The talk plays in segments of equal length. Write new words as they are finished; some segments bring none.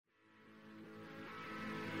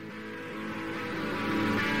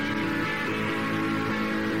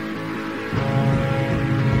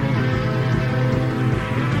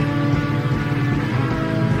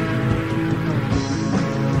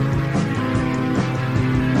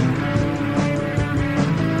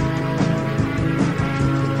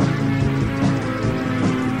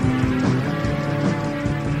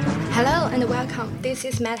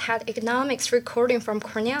This is MedHead Economics recording from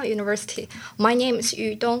Cornell University. My name is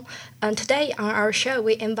Yu Dong, and today on our show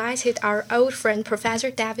we invited our old friend Professor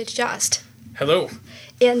David Just. Hello.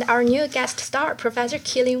 And our new guest star, Professor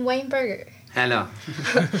Kilian Weinberger. Hello.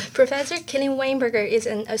 Professor Kilian Weinberger is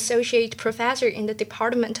an associate professor in the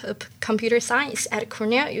Department of Computer Science at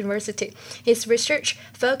Cornell University. His research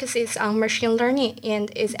focuses on machine learning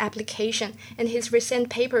and its application, and his recent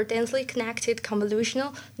paper, Densely Connected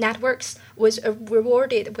Convolutional Networks, was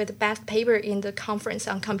rewarded with the best paper in the Conference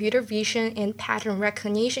on Computer Vision and Pattern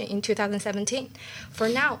Recognition in 2017. For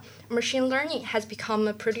now, machine learning has become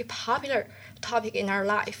a pretty popular topic in our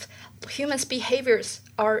life. Humans' behaviors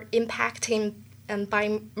are impacted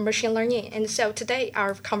by machine learning, and so today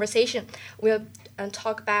our conversation will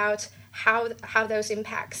talk about how those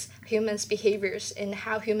impacts humans' behaviors and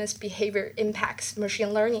how humans' behavior impacts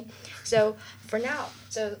machine learning. So for now,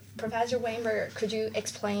 Professor Weinberger, could you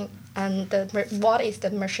explain what is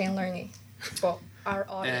the machine learning for our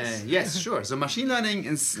audience? Yes, sure. So machine learning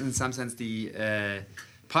is in some sense the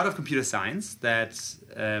part of computer science that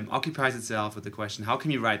occupies itself with the question, how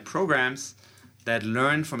can you write programs that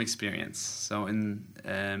learn from experience? So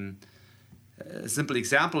a simple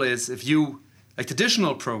example is if you, like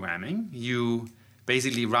traditional programming, you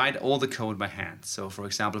basically write all the code by hand. So for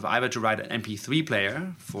example, if I were to write an MP3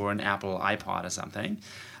 player for an Apple iPod or something,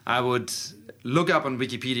 I would look up on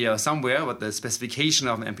Wikipedia or somewhere what the specification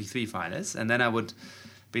of an MP3 file is, and then I would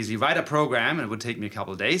basically write a program, and it would take me a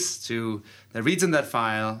couple of days that reads in that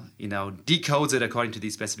file, decodes it according to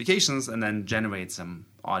these specifications, and then generates some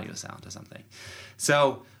audio sound or something.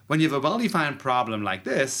 So when you have a well-defined problem like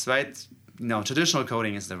this, right, traditional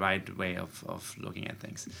coding is the right way of looking at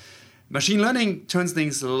things. Machine learning turns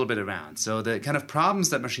things a little bit around. So the kind of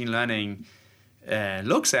problems that machine learning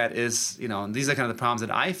looks at is, and these are kind of the problems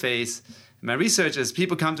that I face in my research, is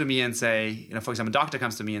people come to me and say, for example, a doctor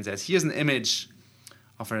comes to me and says, here's an image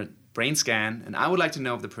of a brain scan, and I would like to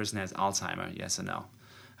know if the person has Alzheimer's, yes or no.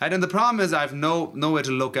 Right? And the problem is I have nowhere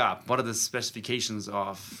to look up. What are the specifications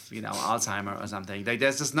of Alzheimer's or something? Like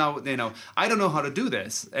there's just no, I don't know how to do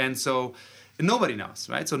this, and so nobody knows,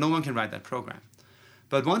 right? So no one can write that program.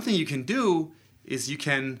 But one thing you can do is you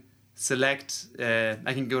can select.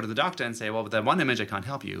 I can go to the doctor and say, well, with that one image I can't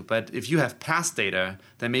help you, but if you have past data,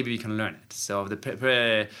 then maybe we can learn it. So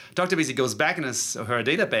the doctor basically goes back in his or her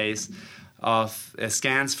database of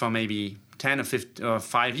scans from maybe 10 or 15 or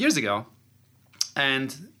 5 years ago.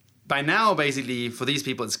 And by now, basically, for these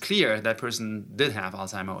people, it's clear that person did have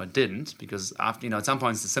Alzheimer's or didn't, because after, at some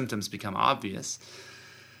points the symptoms become obvious.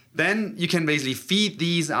 Then you can basically feed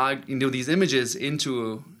these images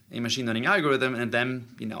into a machine learning algorithm and then,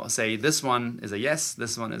 say this one is a yes,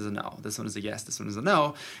 this one is a no, this one is a yes, this one is a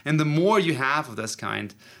no. And the more you have of this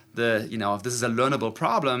kind, if this is a learnable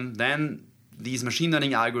problem, then these machine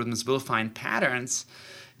learning algorithms will find patterns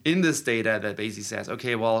in this data that basically says,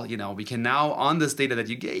 okay, well, we can now, on this data that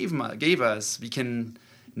you gave us, we can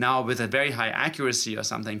now, with a very high accuracy or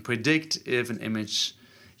something, predict if an image,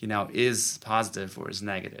 is positive or is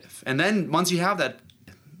negative. And then once you have that,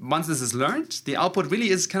 once this is learned, the output really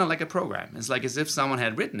is kind of like a program. It's like as if someone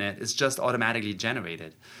had written it. It's just automatically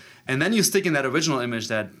generated. And then you stick in that original image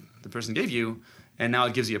that the person gave you, and now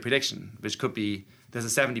it gives you a prediction, which could be there's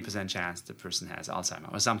a 70% chance the person has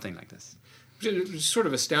Alzheimer's or something like this. It's sort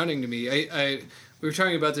of astounding to me. We were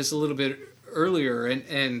talking about this a little bit earlier,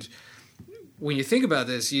 and when you think about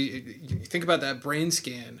this, you think about that brain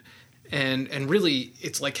scan, and really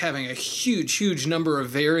it's like having a huge number of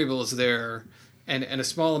variables there and a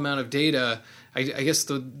small amount of data. I guess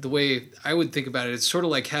the way I would think about it, it's sort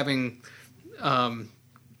of like having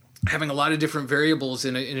a lot of different variables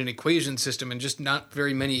in an equation system and just not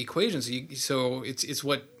very many equations. So it's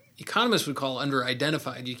what economists would call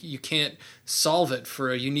under-identified. You can't solve it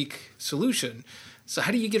for a unique solution. So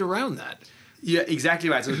how do you get around that? Yeah, exactly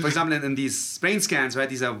right. So for example, in these brain scans, right,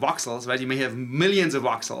 these are voxels, right? You may have millions of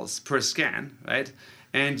voxels per scan, right?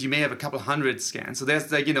 And you may have a couple hundred scans. So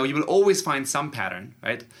there's you will always find some pattern,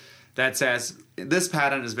 right, that says this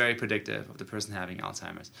pattern is very predictive of the person having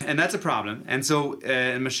Alzheimer's. And that's a problem. And so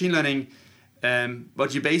in machine learning,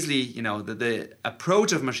 what you basically, the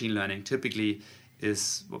approach of machine learning typically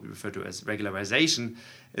is what we refer to as regularization,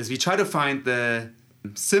 is we try to find the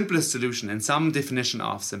simplest solution and some definition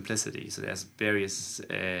of simplicity. So there's various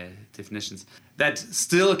definitions that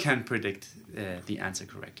still can predict the answer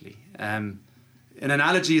correctly. An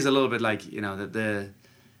analogy is a little bit like, the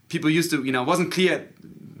people used to, it wasn't clear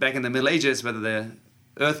back in the Middle Ages whether the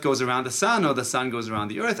Earth goes around the sun or the sun goes around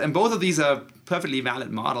the Earth. And both of these are perfectly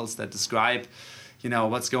valid models that describe,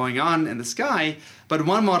 what's going on in the sky. But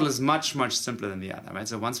one model is much, much simpler than the other, right?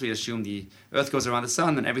 So once we assume the Earth goes around the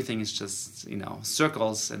sun, then everything is just,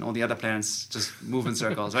 circles, and all the other planets just move in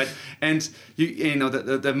circles, right? And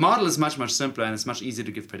the model is much, much simpler, and it's much easier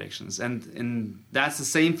to give predictions. And that's the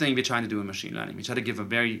same thing we're trying to do in machine learning. We try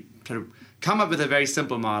to come up with a very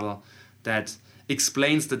simple model that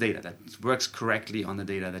explains the data, that works correctly on the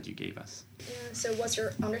data that you gave us. Yeah, so what's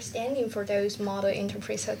your understanding for those model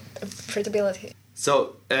interpretability?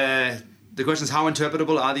 So the question is, how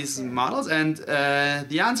interpretable are these models? And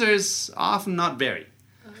the answer is often not very.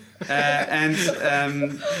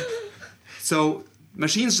 So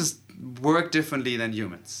machines just work differently than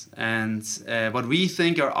humans. And what we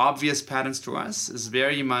think are obvious patterns to us is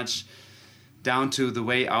very much down to the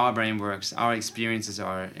way our brain works, our experiences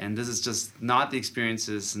are. And this is just not the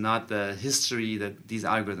experiences, not the history that these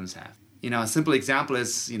algorithms have. A simple example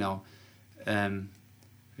is,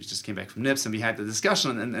 we just came back from NIPS and we had the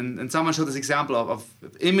discussion, and someone showed this example of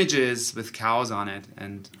images with cows on it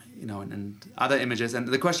and other images. And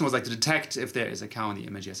the question was to detect if there is a cow in the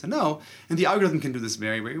image, yes or no. And the algorithm can do this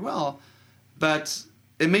very, very well. But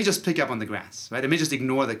it may just pick up on the grass, right? It may just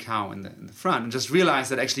ignore the cow in the front and just realize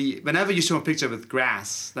that actually whenever you show a picture with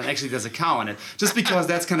grass, then actually there's a cow on it, just because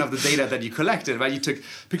that's kind of the data that you collected, right? You took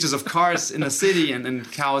pictures of cars in the city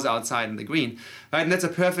and cows outside in the green, right? And that's a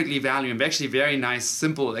perfectly valid and actually very nice,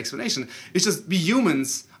 simple explanation. It's just we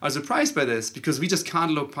humans are surprised by this because we just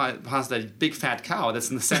can't look past that big fat cow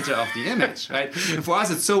that's in the center of the image, right? And for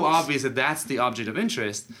us, it's so obvious that that's the object of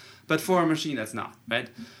interest, but for a machine, that's not, right?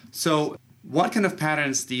 So what kind of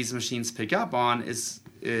patterns these machines pick up on is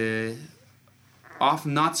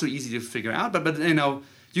often not so easy to figure out, but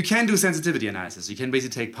you can do sensitivity analysis. You can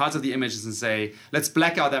basically take parts of the images and say, let's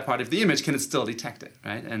black out that part of the image. Can it still detect it,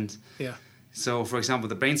 right? And so, for example,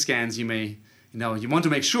 the brain scans, you may, you want to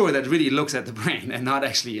make sure that it really looks at the brain and not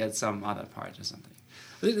actually at some other part or something.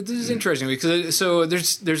 This is interesting because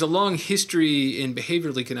there's a long history in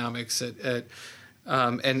behavioral economics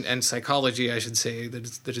and psychology, I should say,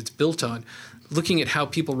 that it's built on, looking at how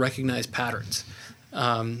people recognize patterns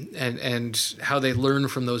and how they learn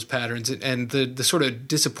from those patterns. And the sort of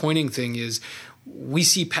disappointing thing is we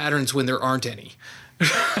see patterns when there aren't any.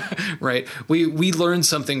 Right? We learn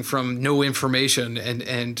something from no information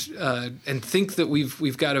and think that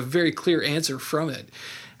we've got a very clear answer from it.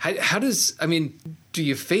 Do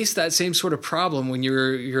you face that same sort of problem when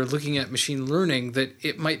you're looking at machine learning, that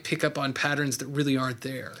it might pick up on patterns that really aren't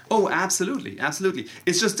there? Oh, absolutely.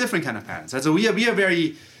 It's just different kind of patterns. Right? So we are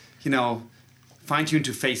very, fine-tuned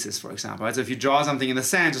to faces, for example. Right? So if you draw something in the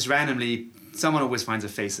sand just randomly, someone always finds a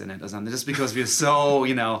face in it or something, just because we're so,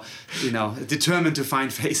 determined to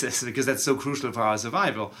find faces, because that's so crucial for our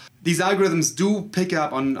survival. These algorithms do pick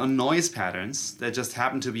up on noise patterns that just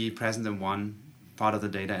happen to be present in one part of the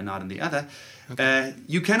data and not in the other. Okay.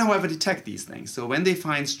 You can, however, detect these things. So when they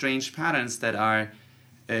find strange patterns that are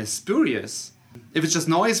spurious, if it's just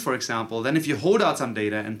noise, for example, then if you hold out some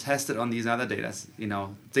data and test it on these other data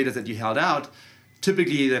that you held out,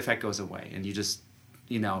 typically the effect goes away and you just,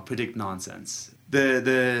 predict nonsense.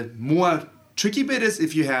 The more tricky bit is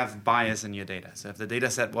if you have bias in your data. So if the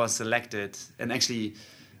data set was selected and actually,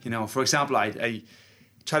 for example, I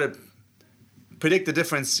try to predict the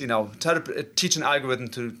difference, try to teach an algorithm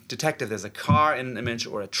to detect if there's a car in an image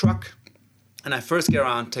or a truck. And I first get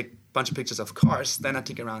around, take a bunch of pictures of cars, then I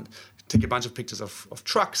take a bunch of pictures of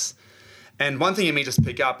trucks. And one thing you may just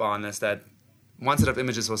pick up on is that one set of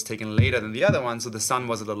images was taken later than the other one, so the sun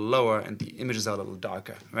was a little lower and the images are a little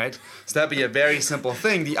darker, right? So that'd be a very simple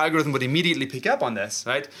thing. The algorithm would immediately pick up on this,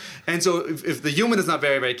 right? And so if the human is not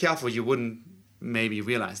very, very careful, you wouldn't maybe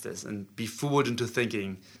realize this and be fooled into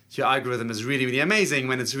thinking your algorithm is really, really amazing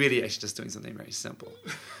when it's really actually just doing something very simple.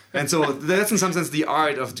 And so that's in some sense the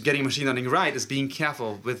art of getting machine learning right, is being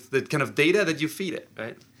careful with the kind of data that you feed it,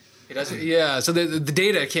 right? Yeah, so the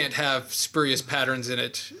data can't have spurious patterns in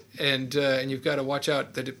it, and you've got to watch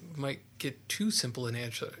out that it might get too simple an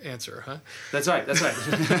answer, huh? That's right.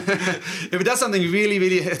 If it does something really,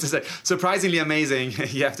 really surprisingly amazing,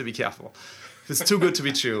 you have to be careful. If it's too good to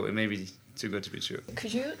be true, it may be too good to be true.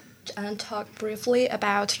 Could you talk briefly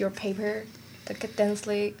about your paper, the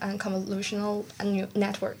densely and convolutional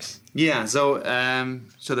networks? Yeah, so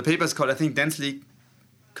the paper is called, I think, Densely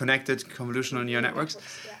Connected Convolutional Neural Networks.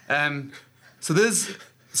 One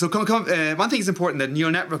thing is important, that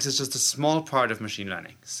neural networks is just a small part of machine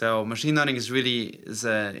learning. So machine learning is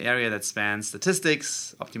an area that spans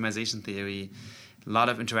statistics, optimization theory, a lot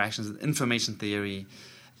of interactions with information theory,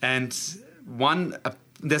 and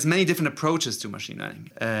there's many different approaches to machine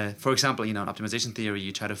learning. For example, in optimization theory,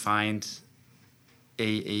 you try to find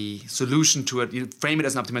a solution to it. You frame it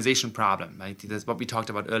as an optimization problem, right? That's what we talked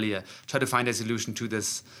about earlier. Try to find a solution to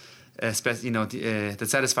this, that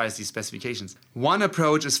satisfies these specifications. One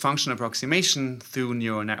approach is function approximation through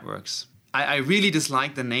neural networks. I really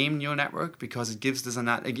dislike the name neural network because it gives this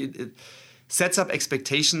it sets up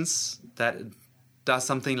expectations that it does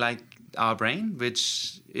something like our brain, there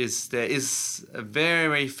is a very,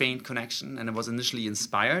 very faint connection, and it was initially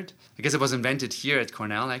inspired. I guess it was invented here at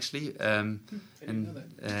Cornell, actually, in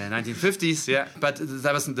 1950s. Yeah, but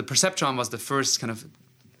that wasn't the perceptron. Was the first kind of,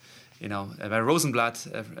 by Rosenblatt.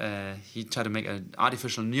 He tried to make an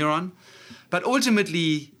artificial neuron, but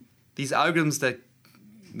ultimately, these algorithms that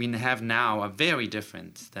we have now are very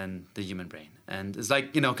different than the human brain, and it's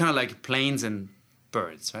like kind of like planes and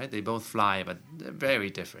birds, right? They both fly, but they're very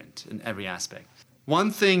different in every aspect. One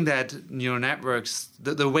thing that neural networks,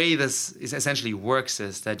 the way this essentially works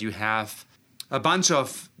is that you have a bunch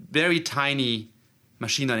of very tiny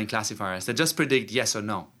machine learning classifiers that just predict yes or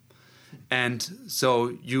no. And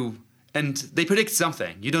so they predict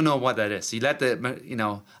something. You don't know what that is. You let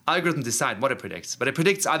the algorithm decide what it predicts, but it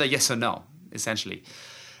predicts either yes or no, essentially.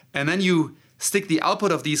 And then you stick the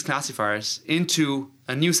output of these classifiers into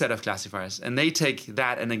a new set of classifiers, and they take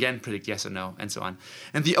that and again predict yes or no, and so on.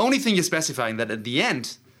 And the only thing you're specifying that at the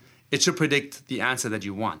end, it should predict the answer that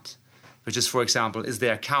you want, which is, for example, is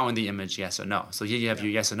there a cow in the image, yes or no? So here you have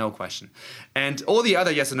your yes or no question. And all the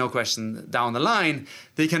other yes or no questions down the line,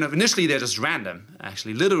 they're just random,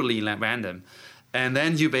 actually, literally random. And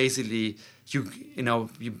then you basically, you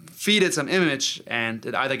feed it some image, and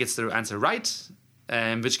it either gets the answer right,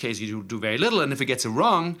 in which case you do very little, and if it gets it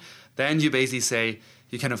wrong, then you basically say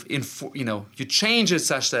you change it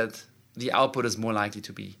such that the output is more likely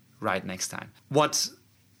to be right next time. What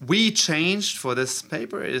we changed for this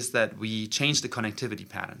paper is that we changed the connectivity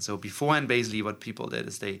pattern. So beforehand, basically, what people did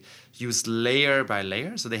is they used layer by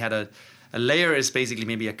layer. So they had a layer is basically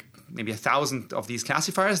maybe 1,000 of these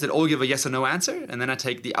classifiers that all give a yes or no answer, and then I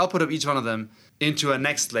take the output of each one of them into a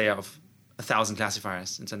next layer of 1,000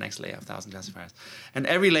 classifiers, into the next layer of 1,000 classifiers. And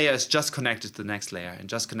every layer is just connected to the next layer and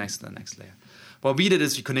just connects to the next layer. What we did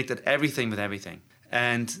is we connected everything with everything.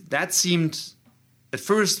 And that seemed, at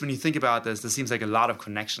first, when you think about this seems like a lot of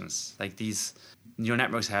connections. Like these neural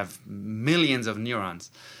networks have millions of neurons.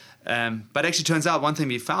 But actually turns out one thing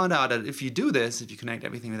we found out that if you do this, if you connect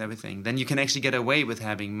everything with everything, then you can actually get away with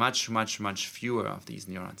having much, much, much fewer of these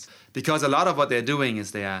neurons. Because a lot of what they're doing is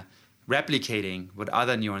they are replicating what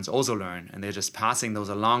other neurons also learn, and they're just passing those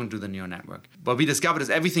along to the neural network. What we discovered is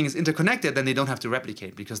everything is interconnected, then they don't have to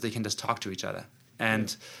replicate because they can just talk to each other.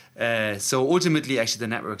 And so ultimately, actually, the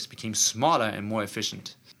networks became smaller and more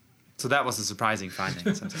efficient. So that was a surprising finding.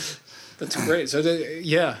 That's great. So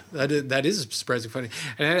that is a surprising finding.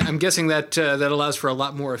 And I'm guessing that allows for a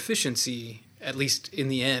lot more efficiency, at least in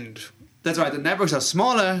the end. That's right. The networks are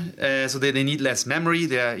smaller, so they need less memory.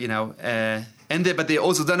 They're but they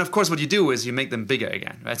also, then of course what you do is you make them bigger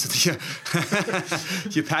again, right? So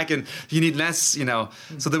you pack in, you need less,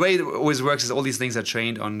 So the way it always works is all these things are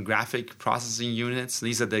trained on graphic processing units.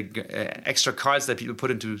 These are the extra cards that people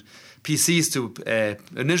put into PCs to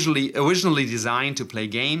originally designed to play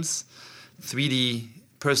games, 3D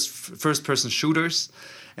first-person shooters,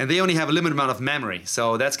 and they only have a limited amount of memory.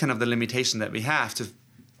 So that's kind of the limitation that we have to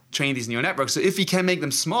train these neural networks. So if we can make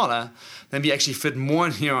them smaller, then we actually fit more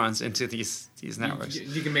neurons into these networks.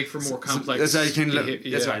 You can make for more complex.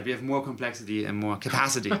 That's right. We have more complexity and more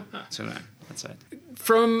capacity to learn. That's right.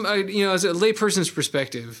 From as a layperson's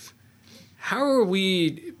perspective, how are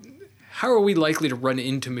we likely to run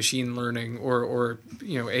into machine learning or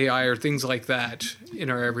AI or things like that in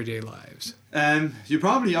our everyday lives? You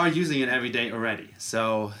probably are using it every day already.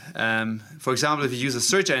 So, for example, if you use a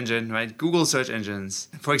search engine, right? Google search engines,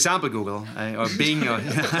 for example, Google or Bing, or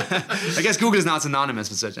I guess Google is now synonymous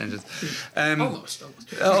with search engines.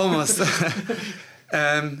 Almost.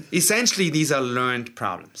 Essentially, these are learned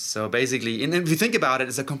problems. So basically, and if you think about it,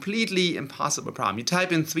 it's a completely impossible problem. You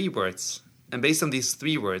type in 3 words, and based on these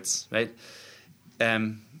 3 words, right?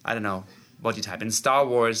 I don't know what you type in, Star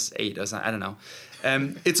Wars 8 or something, I don't know.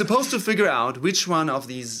 It's supposed to figure out which one of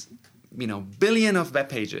these, billion of web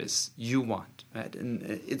pages you want, right? And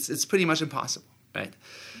it's pretty much impossible, right?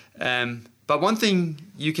 But one thing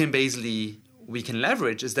we can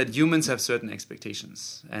leverage is that humans have certain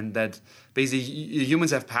expectations, and that basically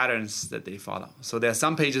humans have patterns that they follow. So there are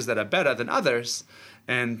some pages that are better than others,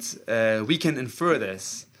 and we can infer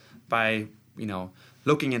this by,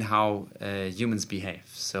 looking at how humans behave.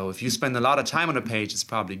 So if you spend a lot of time on a page, it's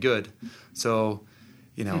probably good. So,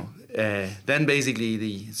 then basically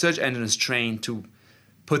the search engine is trained to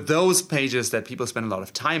put those pages that people spend a lot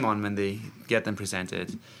of time on when they get them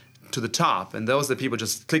presented to the top, and those that people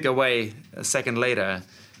just click away a second later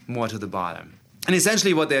more to the bottom. And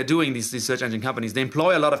essentially what they're doing, these search engine companies, they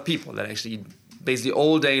employ a lot of people that actually basically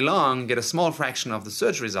all day long get a small fraction of the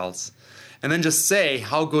search results and then just say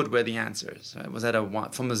how good were the answers. Right? Was that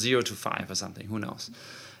from a 0 to 5 or something? Who knows?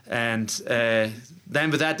 And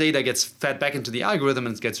then with that data gets fed back into the algorithm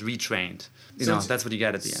and gets retrained. That's what you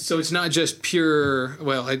get at the end. So it's not just pure,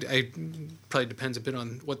 well, I probably depends a bit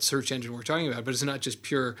on what search engine we're talking about, but it's not just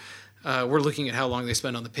pure, we're looking at how long they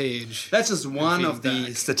spend on the page. That's just one of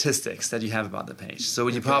the statistics that you have about the page. So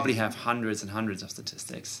you probably have hundreds and hundreds of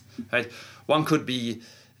statistics, right? One could be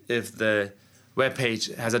if the web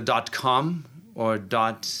page has a .com or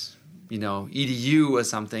 .edu or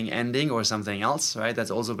something ending or something else, right?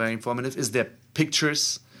 That's also very informative. Is there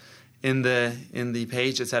pictures in the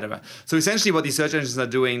page, etc.? So essentially what these search engines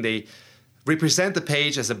are doing, they represent the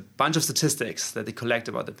page as a bunch of statistics that they collect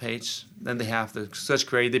about the page. Then they have the search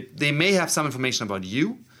query. They may have some information about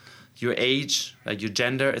you, your age, like your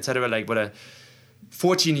gender, etc. Like what a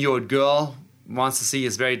 14-year-old girl wants to see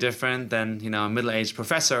is very different than a middle-aged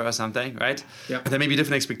professor or something, right? Yeah. There may be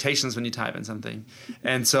different expectations when you type in something.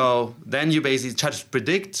 And so then you basically try to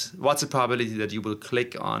predict what's the probability that you will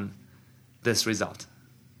click on this result.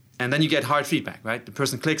 And then you get hard feedback, right? The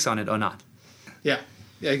person clicks on it or not. Yeah,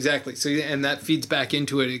 exactly. So, and that feeds back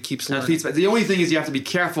into it. It keeps learning. The only thing is you have to be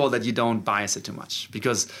careful that you don't bias it too much,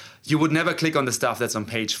 because you would never click on the stuff that's on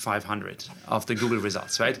page 500 of the Google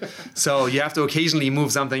results, right? So you have to occasionally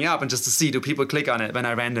move something up and just to see, do people click on it when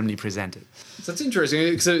I randomly present it? So that's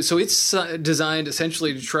interesting. So it's designed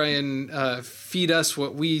essentially to try and feed us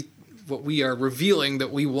what we are revealing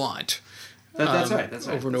that we want. That's right. That's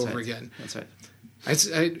right. Over and over again. That's right.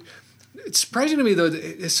 It's surprising to me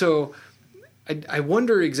though. So I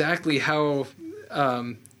wonder exactly how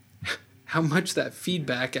much that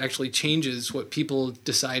feedback actually changes what people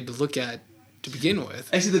decide to look at to begin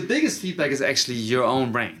with. Actually, the biggest feedback is actually your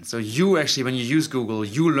own brain. So you actually, when you use Google,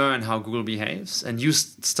 you learn how Google behaves, and you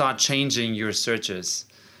start changing your searches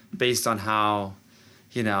based on how,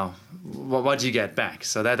 what you get back.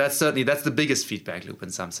 So that's the biggest feedback loop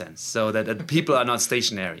in some sense. So that people are not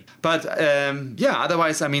stationary. But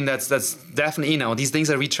otherwise, that's definitely, these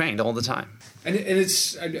things are retrained all the time. And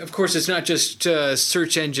it's, of course, it's not just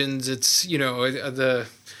search engines. It's, you go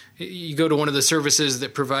to one of the services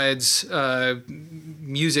that provides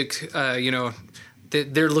music,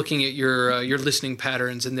 they're looking at your listening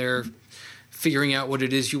patterns, and they're figuring out what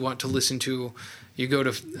it is you want to listen to. You go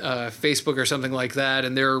to Facebook or something like that,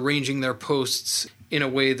 and they're arranging their posts in a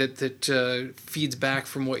way that feeds back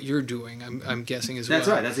from what you're doing, I'm guessing as well. That's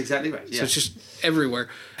right. That's exactly right. Yeah. So it's just everywhere.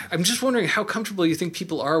 I'm just wondering how comfortable you think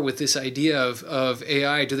people are with this idea of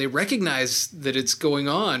AI. Do they recognize that it's going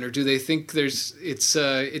on, or do they think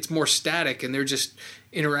it's more static and they're just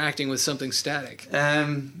interacting with something static?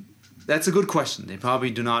 That's a good question. They probably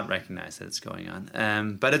do not recognize that it's going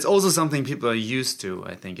on. But it's also something people are used to,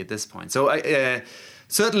 I think, at this point. So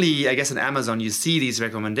certainly, I guess in Amazon, you see these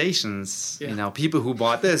recommendations. Yeah. People who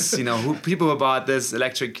bought this, people who bought this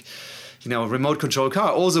electric, remote control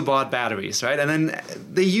car also bought batteries, right? And then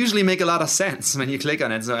they usually make a lot of sense when you click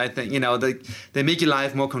on it. So I think, they make your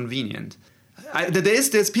life more convenient.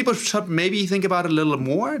 There's people should maybe think about it a little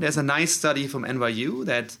more. There's a nice study from NYU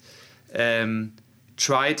that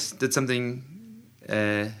did something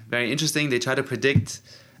very interesting. They tried to predict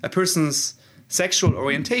a person's sexual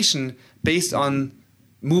orientation based on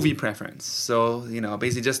movie preference. So,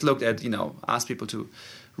 basically just looked at, asked people to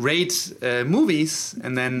rate movies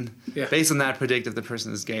and then based on that predict if the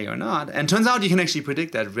person is gay or not. And turns out you can actually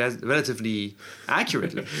predict that relatively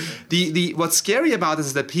accurately. What's scary about this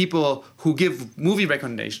is that people who give movie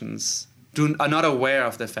recommendations are not aware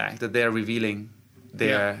of the fact that they're revealing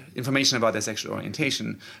their information about their sexual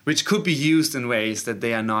orientation, which could be used in ways that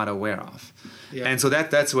they are not aware of. Yeah. And so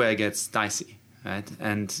that's where it gets dicey, right?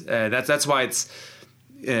 And that's why it's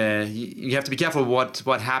you have to be careful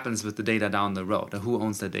what happens with the data down the road, or who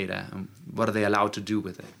owns the data, and what are they allowed to do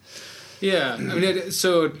with it. Yeah,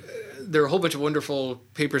 so there are a whole bunch of wonderful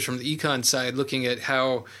papers from the econ side looking at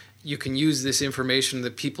how you can use this information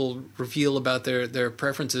that people reveal about their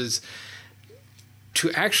preferences to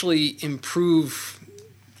actually improve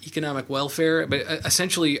economic welfare, but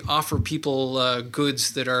essentially offer people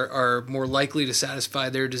goods that are more likely to satisfy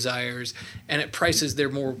their desires, and at prices they're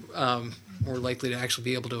more likely to actually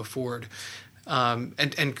be able to afford,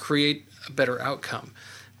 and create a better outcome.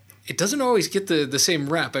 It doesn't always get the same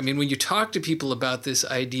rep. I mean, when you talk to people about this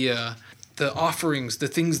idea, the offerings, the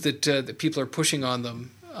things that people are pushing on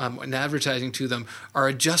them, and advertising to them are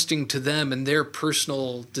adjusting to them and their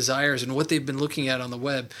personal desires and what they've been looking at on the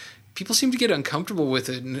web, people seem to get uncomfortable with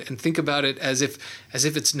it and think about it as if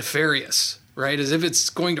it's nefarious, right? As if it's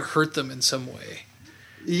going to hurt them in some way.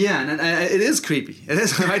 Yeah, and it is creepy. It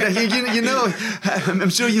is, right? You know,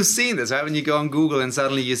 I'm sure you've seen this, right? When you go on Google and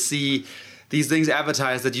suddenly you see these things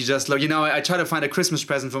advertised that you just look. You know, I try to find a Christmas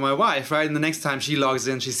present for my wife, right? And the next time she logs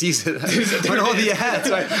in, she sees it on all the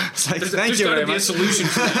ads, right? It's like, thank you very much. There's got to be a solution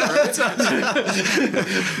for that,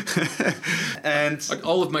 right? And like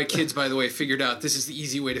all of my kids, by the way, figured out this is the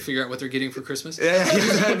easy way to figure out what they're getting for Christmas.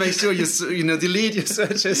 Yeah, make sure you delete your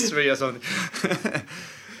search history or something.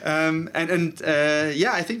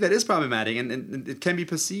 Yeah, I think that is problematic, and it can be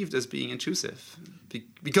perceived as being intrusive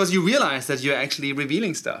because you realize that you're actually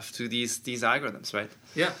revealing stuff to these algorithms, right?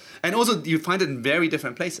 Yeah. And also you find it in very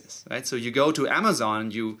different places, right? So you go to Amazon,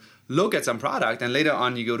 you look at some product, and later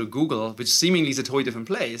on you go to Google, which seemingly is a totally different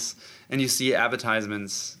place, and you see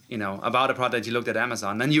advertisements, about a product you looked at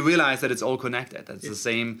Amazon. Then you realize that it's all connected. It's the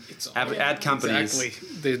same ad companies.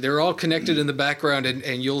 Exactly. They're all connected in the background,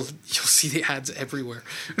 and you'll see the ads everywhere.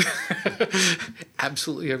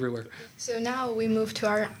 Absolutely everywhere. So now we move to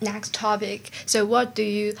our next topic. So what do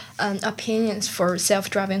you opinions for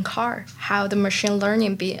self-driving car? How the machine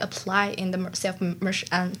learning be applied in the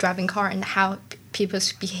self-driving car, and how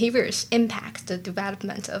people's behaviors impact the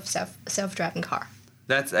development of self-driving car?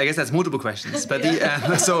 I guess that's multiple questions. But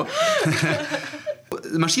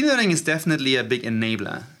machine learning is definitely a big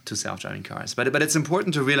enabler to self-driving cars. But it's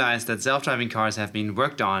important to realize that self-driving cars have been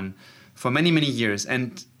worked on for many, many years,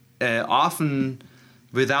 and often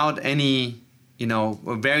without any,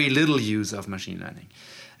 or very little use of machine learning.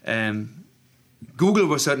 Google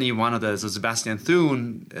was certainly one of those. So Sebastian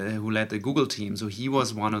Thrun, who led the Google team, so he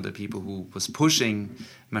was one of the people who was pushing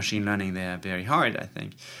machine learning there very hard, I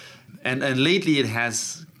think. And lately it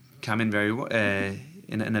has come in very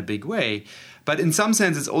in a big way. But in some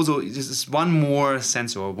sense, it's also just one more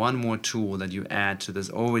sensor, one more tool that you add to this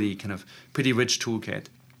already kind of pretty rich toolkit.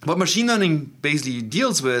 What machine learning basically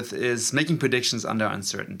deals with is making predictions under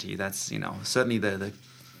uncertainty. That's certainly the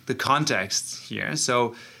context here.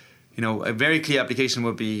 So a very clear application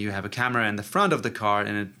would be you have a camera in the front of the car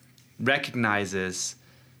and it recognizes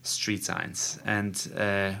street signs and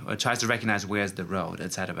or tries to recognize where's the road,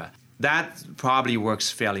 etc. That probably works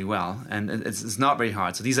fairly well, and it's not very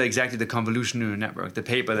hard. So these are exactly the convolutional neural network, the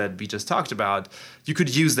paper that we just talked about. You could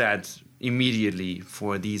use that immediately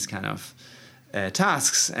for these kind of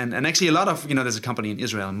tasks. And actually a lot of, there's a company in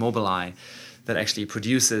Israel, Mobileye, that actually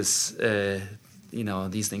produces,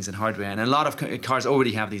 these things in hardware. And a lot of cars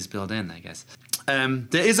already have these built in, I guess.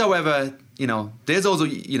 There is, however, there's also,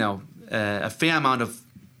 a fair amount of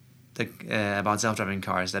about self-driving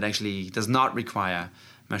cars that actually does not require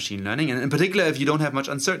machine learning, and in particular if you don't have much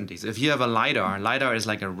uncertainty. So if you have a LiDAR is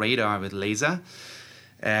like a radar with laser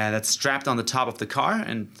that's strapped on the top of the car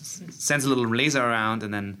and sends a little laser around,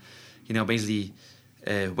 and then basically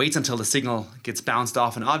waits until the signal gets bounced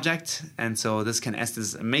off an object. And so this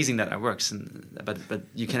is amazing that it works, but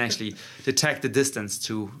you can actually detect the distance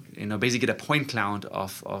to basically get a point cloud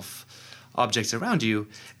of objects around you,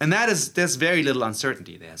 and there's very little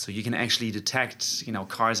uncertainty there. So you can actually detect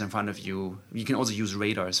cars in front of you. You can also use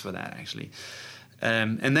radars for that actually,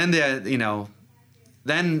 and then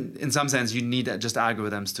then in some sense you need just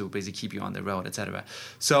algorithms to basically keep you on the road, etc.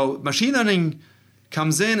 So machine learning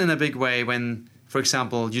comes in a big way when, for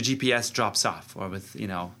example, your GPS drops off, or with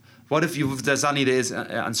what if suddenly there is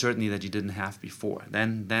uncertainty that you didn't have before?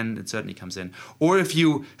 Then it certainly comes in. Or if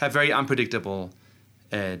you have very unpredictable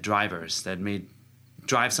drivers that may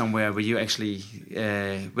drive somewhere where you actually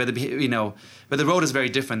where the road is very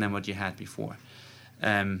different than what you had before.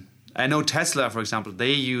 I know Tesla, for example,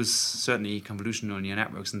 they use certainly convolutional neural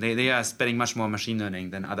networks, and they are spending much more machine learning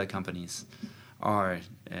than other companies are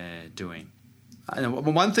doing.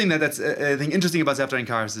 One thing that's I think interesting about self-driving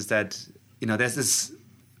cars is that there's this.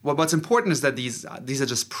 What's important is that these are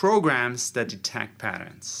just programs that detect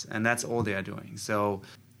patterns, and that's all they are doing. So.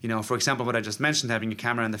 For example, what I just mentioned, having a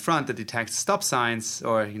camera in the front that detects stop signs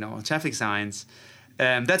or, traffic signs,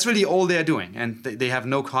 that's really all they're doing. And they have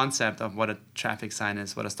no concept of what a traffic sign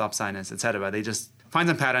is, what a stop sign is, etc. They just find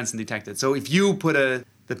some patterns and detect it. So if you put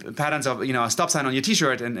the patterns of, a stop sign on your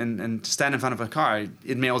T-shirt and stand in front of a car,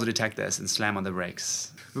 it may also detect this and slam on the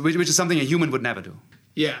brakes, which is something a human would never do.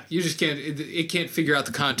 Yeah, you just can't, it can't figure out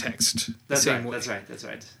the context the same way. That's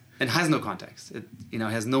right. It has no context. It,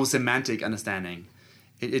 has no semantic understanding.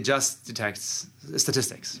 It just detects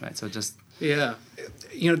statistics, right? So just... Yeah.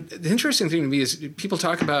 The interesting thing to me is people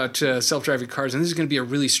talk about self-driving cars, and this is going to be a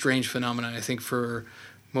really strange phenomenon, I think, for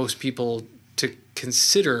most people to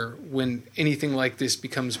consider when anything like this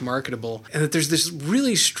becomes marketable, and that there's this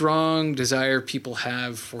really strong desire people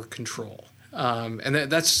have for control. And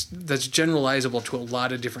that's generalizable to a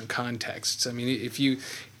lot of different contexts. I mean,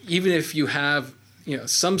 even if you have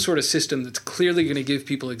some sort of system that's clearly going to give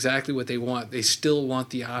people exactly what they want, they still want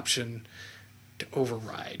the option to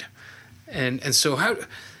override. And so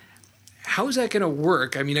how is that going to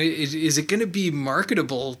work? I mean, is it going to be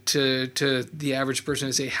marketable to the average person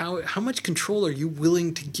to say, how much control are you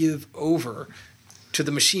willing to give over to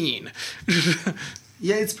the machine?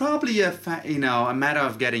 Yeah, it's probably a matter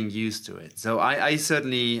of getting used to it. So I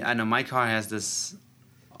know my car has this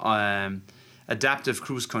adaptive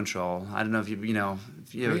cruise control. I don't know if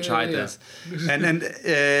you ever tried this. And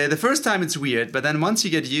the first time it's weird, but then once you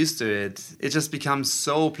get used to it, it just becomes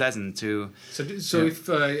so pleasant to. So if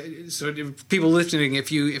people listening,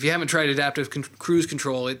 if you haven't tried adaptive cruise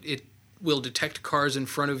control, it will detect cars in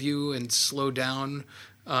front of you and slow down.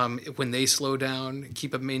 When they slow down,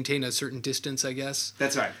 maintain a certain distance, I guess.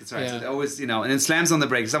 That's right. Yeah. So it always, and it slams on the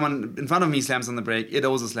brake. Someone in front of me slams on the brake, it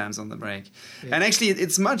also slams on the brake. Yeah. And actually,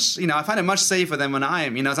 it's much, I find it much safer than when I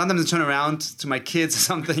am. Sometimes I turn around to my kids or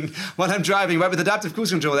something while I'm driving. Right, with adaptive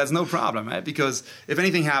cruise control, that's no problem, right? Because if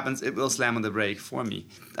anything happens, it will slam on the brake for me.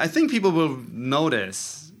 I think people will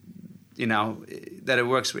notice, that it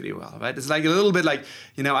works really well, right? It's like a little bit like,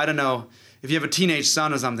 I don't know. If you have a teenage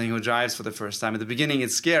son or something who drives for the first time, at the beginning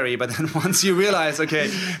it's scary, but then once you realize, okay,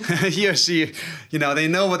 he or she, they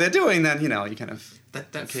know what they're doing, then, you kind of...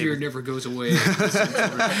 That fear never goes away.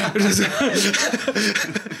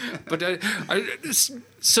 But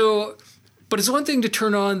it's one thing to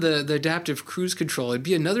turn on the adaptive cruise control. It'd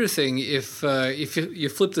be another thing if you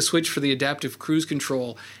flip the switch for the adaptive cruise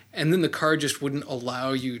control and then the car just wouldn't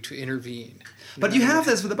allow you to intervene. But you have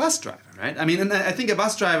this with a bus driver, right? I mean, and I think a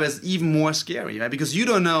bus driver is even more scary, right? Because you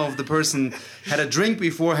don't know if the person had a drink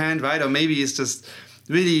beforehand, right? Or maybe he's just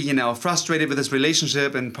really, frustrated with his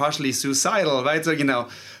relationship and partially suicidal, right?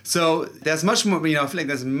 So there's much more, I feel like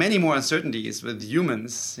there's many more uncertainties with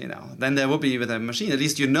humans, than there would be with a machine. At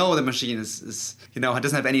least the machine is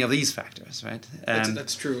doesn't have any of these factors, right?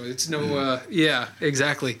 That's true. It's no, yeah,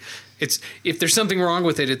 exactly. If there's something wrong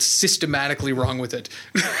with it, it's systematically wrong with it.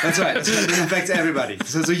 That's right. It affects everybody.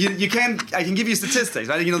 So I can give you statistics,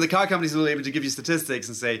 right? The car companies will be able to give you statistics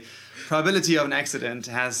and say, probability of an accident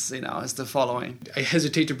is the following. I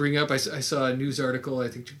hesitate to bring up, I saw a news article, I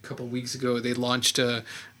think a couple of weeks ago, they launched a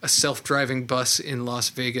self-driving bus in Las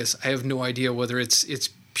Vegas. I have no idea whether it's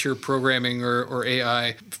pure programming or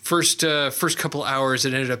AI. First couple hours,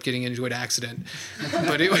 it ended up getting into an accident,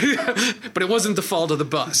 but it wasn't the fault of the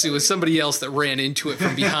bus. It was somebody else that ran into it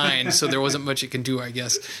from behind, so there wasn't much it can do, I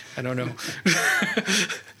guess. I don't know.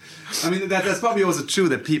 I mean, that's probably also true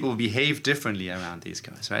that people behave differently around these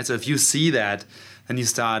cars, right? So if you see that, then you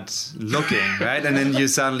start looking, right? And then you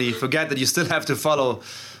suddenly forget that you still have to follow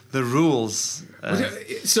the rules.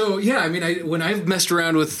 So yeah, I mean, when I've messed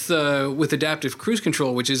around with adaptive cruise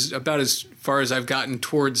control, which is about as far as I've gotten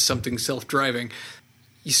towards something self-driving,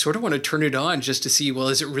 you sort of want to turn it on just to see, well,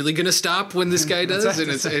 is it really going to stop when this guy does?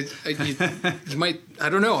 And you might, I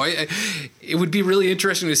don't know. It would be really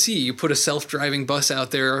interesting to see. You put a self-driving bus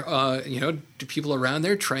out there. Do people around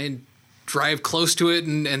there try and drive close to it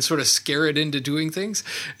and sort of scare it into doing things?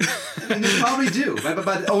 And they probably do, right?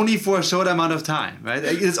 But only for a short amount of time, right?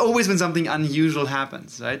 It's always when something unusual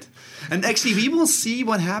happens, right? And actually, we will see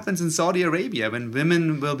what happens in Saudi Arabia when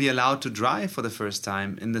women will be allowed to drive for the first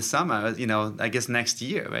time in the summer, I guess next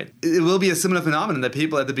year, right? It will be a similar phenomenon that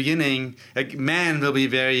people at the beginning, like men will be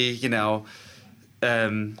very,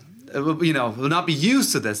 will not be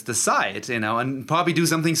used to the sight, and probably do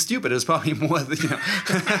something stupid. It's probably more,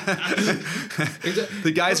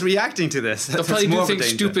 the guys reacting to this. They'll probably do things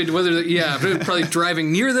stupid, probably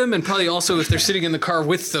driving near them, and probably also if they're sitting in the car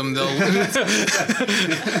with them, they'll...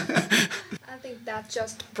 I think that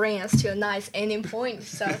just brings us to a nice ending point.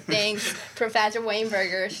 So thanks, Professor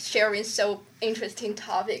Weinberger, sharing so interesting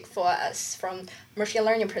topic for us from machine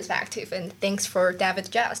learning perspective, and thanks for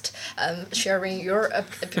David Just sharing your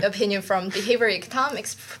opinion from behavior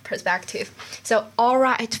economics perspective. So all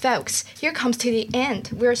right, folks, here comes to the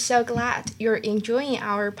end. We're so glad you're enjoying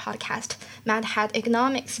our podcast, Mad Hat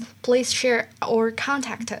Economics. Please share or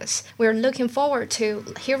contact us. We're looking forward to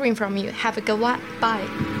hearing from you. Have a good one. Bye.